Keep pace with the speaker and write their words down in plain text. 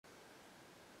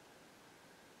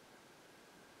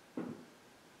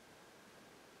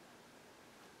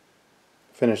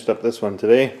finished up this one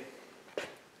today.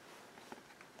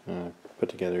 Put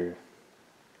together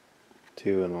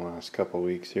 2 in the last couple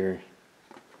weeks here.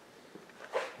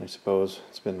 I suppose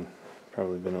it's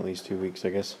probably been at least 2 weeks,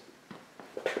 I guess.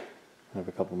 I have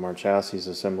a couple more chassis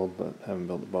assembled, but haven't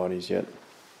built the bodies yet.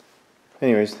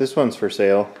 Anyways, this one's for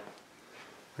sale.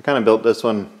 I kind of built this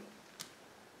one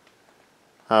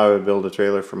how I would build a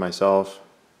trailer for myself.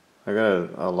 I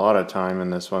got a lot of time in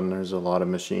this one. There's a lot of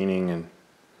machining and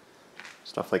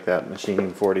stuff like that.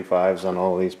 Machining 45s on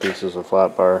all these pieces of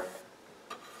flat bar.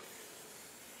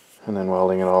 And then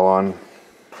welding it all on.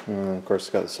 And of course it's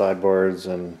got the sideboards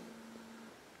and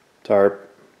tarp.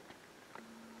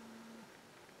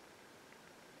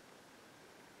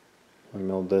 I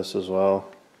milled this as well.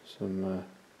 Some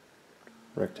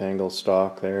rectangle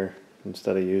stock there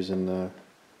instead of using the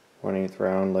 1/8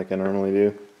 round like I normally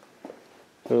do.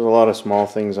 There's a lot of small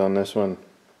things on this one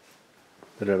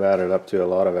that have added up to a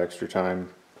lot of extra time,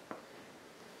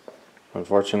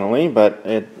 unfortunately, but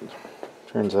it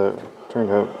turned out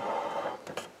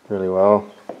really well.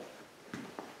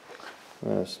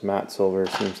 This matte silver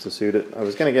seems to suit it. I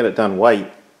was going to get it done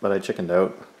white, but I chickened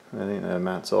out. I think the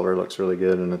matte silver looks really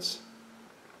good, and it's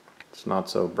not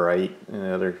so bright. And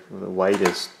the white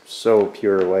is so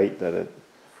pure white that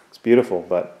it's beautiful,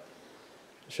 but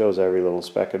it shows every little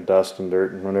speck of dust and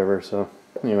dirt and whatever. So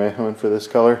anyway, I went for this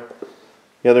color.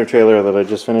 The other trailer that I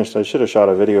just finished, I should have shot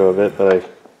a video of it, but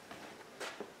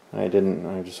I didn't.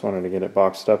 I just wanted to get it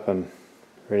boxed up and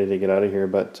ready to get out of here.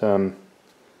 But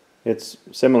it's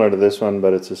similar to this one,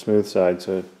 but it's a smooth side,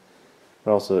 so it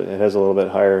has a little bit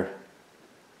higher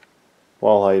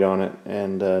wall height on it,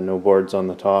 and no boards on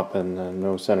the top, and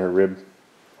no center rib.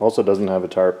 Also doesn't have a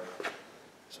tarp,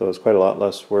 so it's quite a lot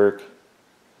less work.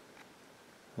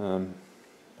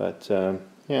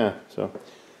 Yeah, so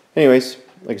anyways,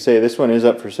 like I say, this one is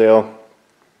up for sale.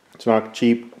 It's not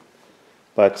cheap,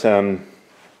 but it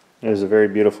is a very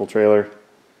beautiful trailer.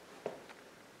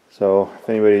 So if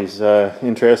anybody's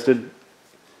interested,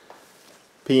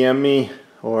 PM me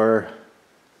or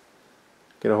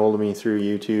get a hold of me through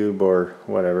YouTube or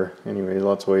whatever. Anyway,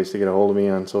 lots of ways to get a hold of me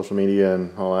on social media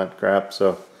and all that crap.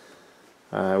 So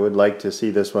I would like to see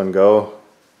this one go,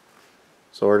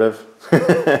 sort of.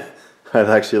 I'd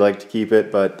actually like to keep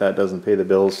it, but that doesn't pay the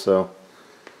bills. So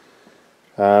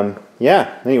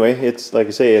yeah, anyway, it's like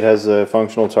I say, it has a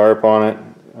functional tarp on it.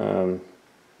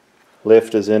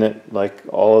 Lift is in it, like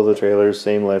all of the trailers,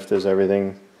 same lift as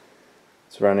everything.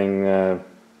 It's running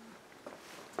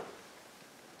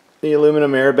the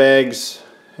aluminum airbags,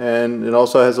 and it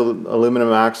also has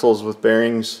aluminum axles with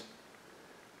bearings.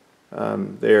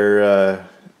 They're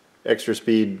extra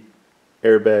speed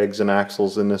airbags and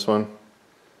axles in this one.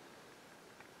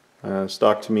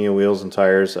 Stock Tamiya wheels and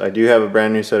tires. I do have a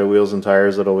brand new set of wheels and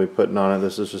tires that I'll be putting on it.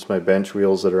 This is just my bench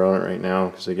wheels that are on it right now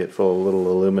because they get full of little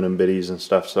aluminum bitties and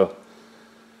stuff. So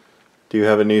do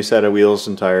have a new set of wheels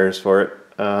and tires for it.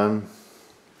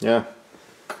 Yeah.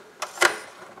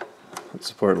 That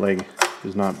support leg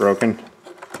is not broken.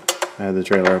 I had the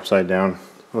trailer upside down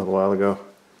a little while ago.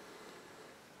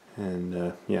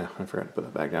 And yeah, I forgot to put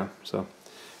that back down. So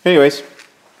anyways,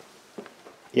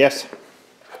 yes.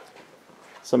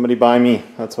 Somebody buy me,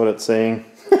 that's what it's saying.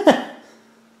 I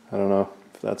don't know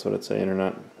if that's what it's saying or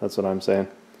not. That's what I'm saying.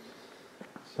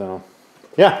 So,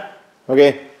 yeah,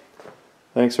 okay.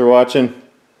 Thanks for watching.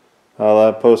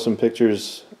 I'll post some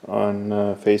pictures on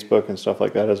Facebook and stuff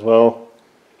like that as well.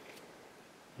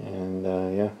 And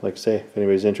yeah, like I say, if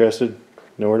anybody's interested,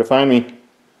 know where to find me.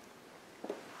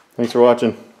 Thanks for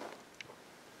watching.